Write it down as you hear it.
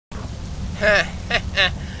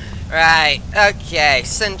Right, okay,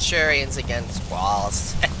 Centurions against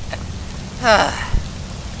walls.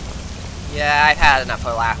 Yeah, I've had enough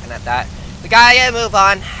of laughing at that. We gotta move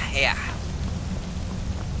on. Yeah.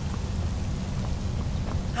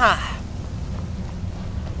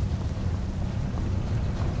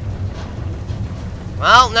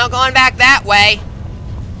 Well, no going back that way.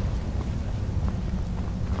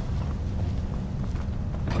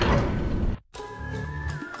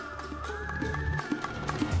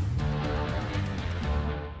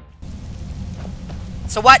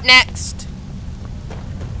 So what next?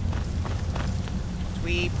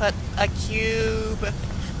 We put a cube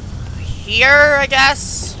here, I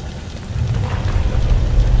guess?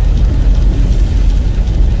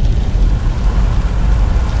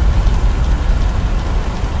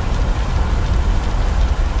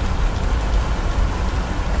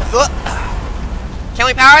 Can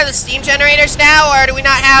we power the steam generators now, or do we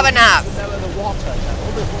not have enough?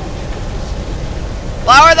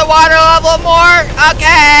 Lower the water level more?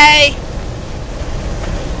 Okay!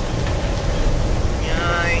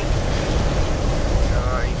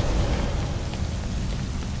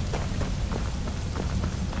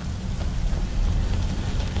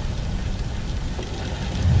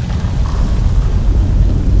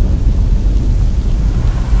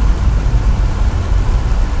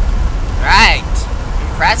 Right.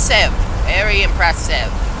 Impressive. Very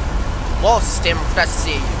impressive. Most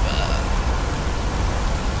impressive.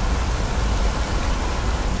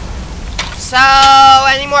 So,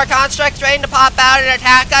 any more constructs ready to pop out and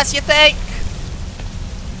attack us, you think?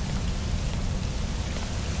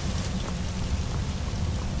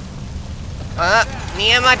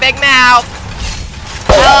 Me and my big mouth.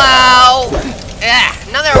 Hello! Ugh,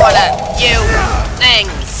 another one of you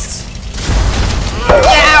things.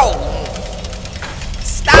 Ow!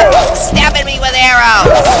 Stop stabbing me with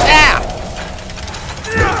arrows! Ah!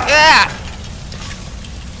 Ah!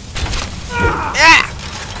 Ah!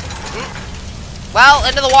 Well,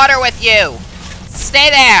 into the water with you. Stay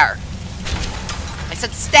there. I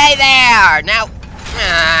said stay there. Now,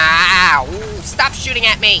 stop shooting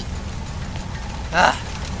at me.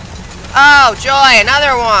 Oh, joy,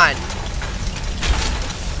 another one.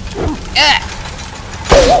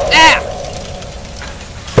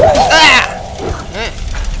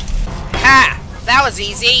 That was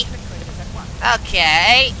easy.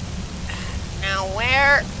 Okay. Now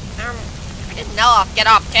where? I didn't Neloth get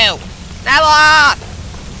off too. Neloth!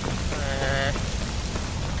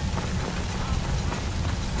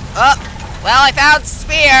 Oh, well, I found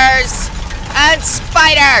spears and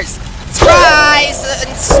spiders. Surprise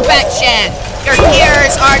inspection. Your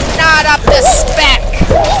gears are not up to spec.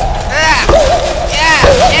 Yeah,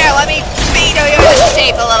 here, let me beat you into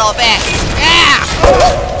shape a little bit.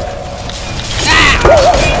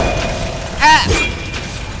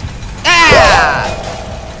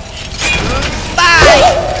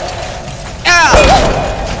 Bye.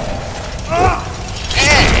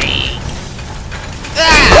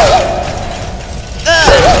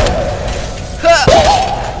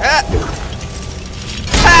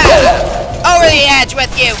 Over the edge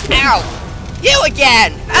with you! Ow! You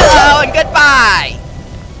again! Hello and goodbye!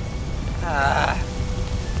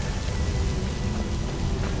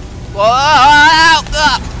 Whoa!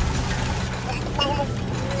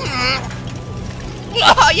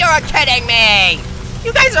 Oh, you're kidding me!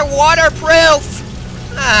 You guys are waterproof!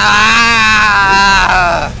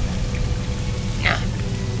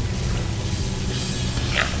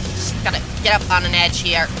 Just gotta get up on an edge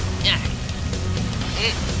here.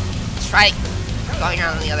 Let's try going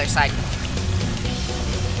around on the other side.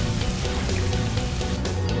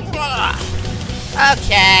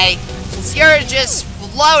 Okay, since you're just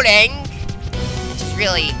floating, which is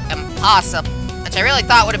really impossible, which I really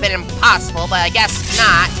thought would have been impossible, but I guess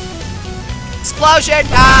not. Explosion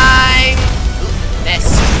time! Miss.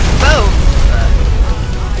 Boom!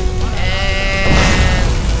 And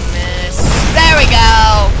miss. There we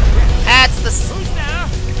go! That's the...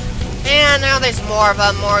 And now there's more of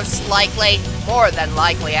them, most likely. More than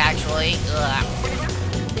likely, actually. Ugh.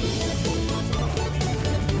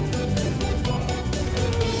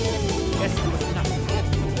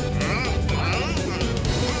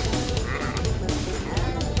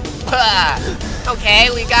 Okay,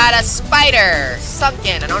 we got a spider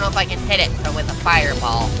sunken. I don't know if I can hit it with a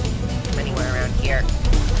fireball from anywhere around here.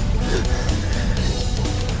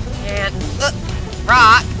 And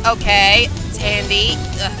rock. Okay, it's handy.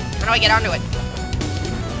 How do I get onto it?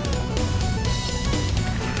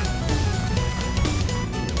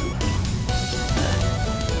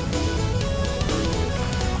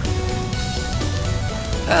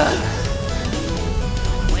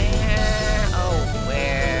 Where?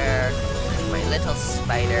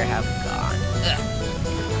 spider have gone?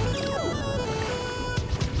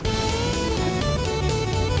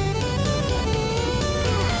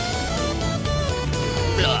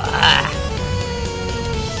 Ugh.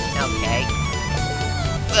 Okay.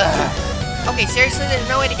 Ugh. Okay, seriously, there's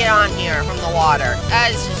no way to get on here from the water.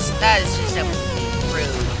 That is just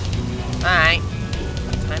rude. Alright.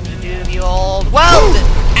 Time to do the old weld.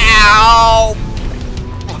 Ow!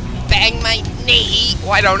 Bang my knee.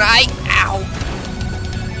 Why don't I? Ow.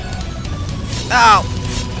 Oh.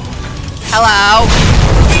 Hello.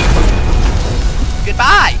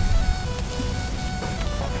 Goodbye.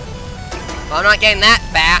 Well, I'm not getting that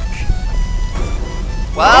back.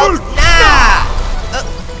 Well, nah.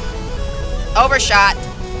 Overshot.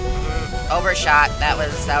 Overshot. That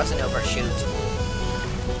was an overshoot.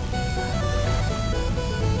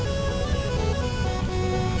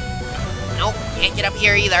 Nope, can't get up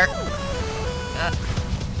here either.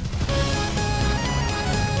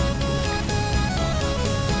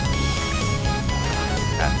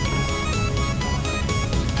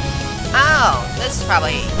 Oh, this is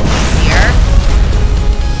probably easier.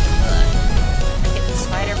 Get the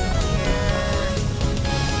spider from here.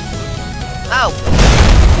 Oh,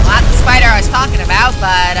 not the spider I was talking about,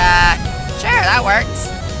 but sure, that works.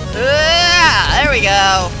 There we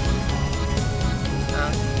go.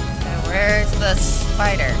 Where's the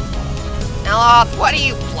spider? Neloth, what are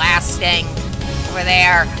you blasting over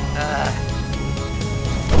there?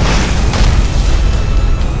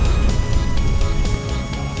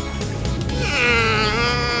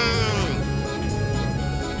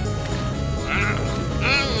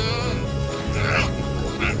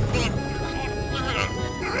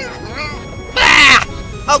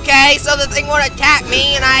 Okay, so the thing won't attack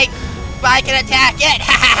me, and I can attack it.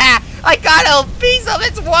 I got a piece of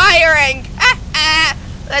its wiring.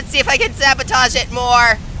 Let's see if I can sabotage it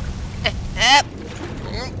more.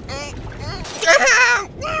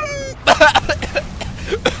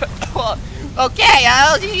 Okay,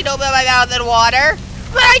 I'll you know about my mouth and water,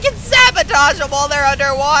 but I can sabotage them while they're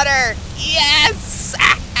underwater. Yes.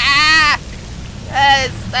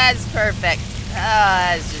 That's perfect. Oh,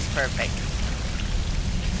 that's just perfect.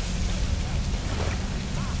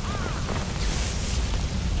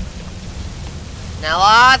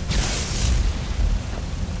 Neloth!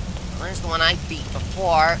 Where's the one I beat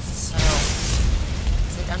before? So,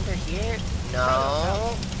 is it under here? No. I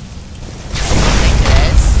don't think it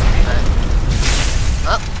is.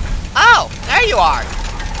 Oh, there you are!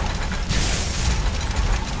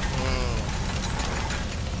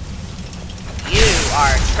 You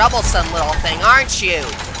are a troublesome little thing, aren't you?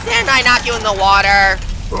 Didn't I knock you in the water?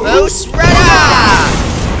 Moose Redda!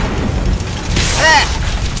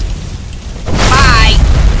 Bye!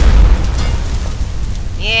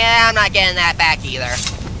 Yeah, I'm not getting that back either.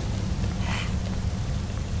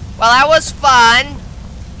 Well, that was fun.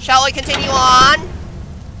 Shall we continue on?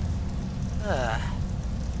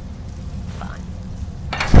 Fun.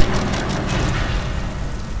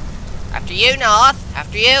 After you, Neloth.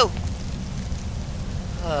 After you.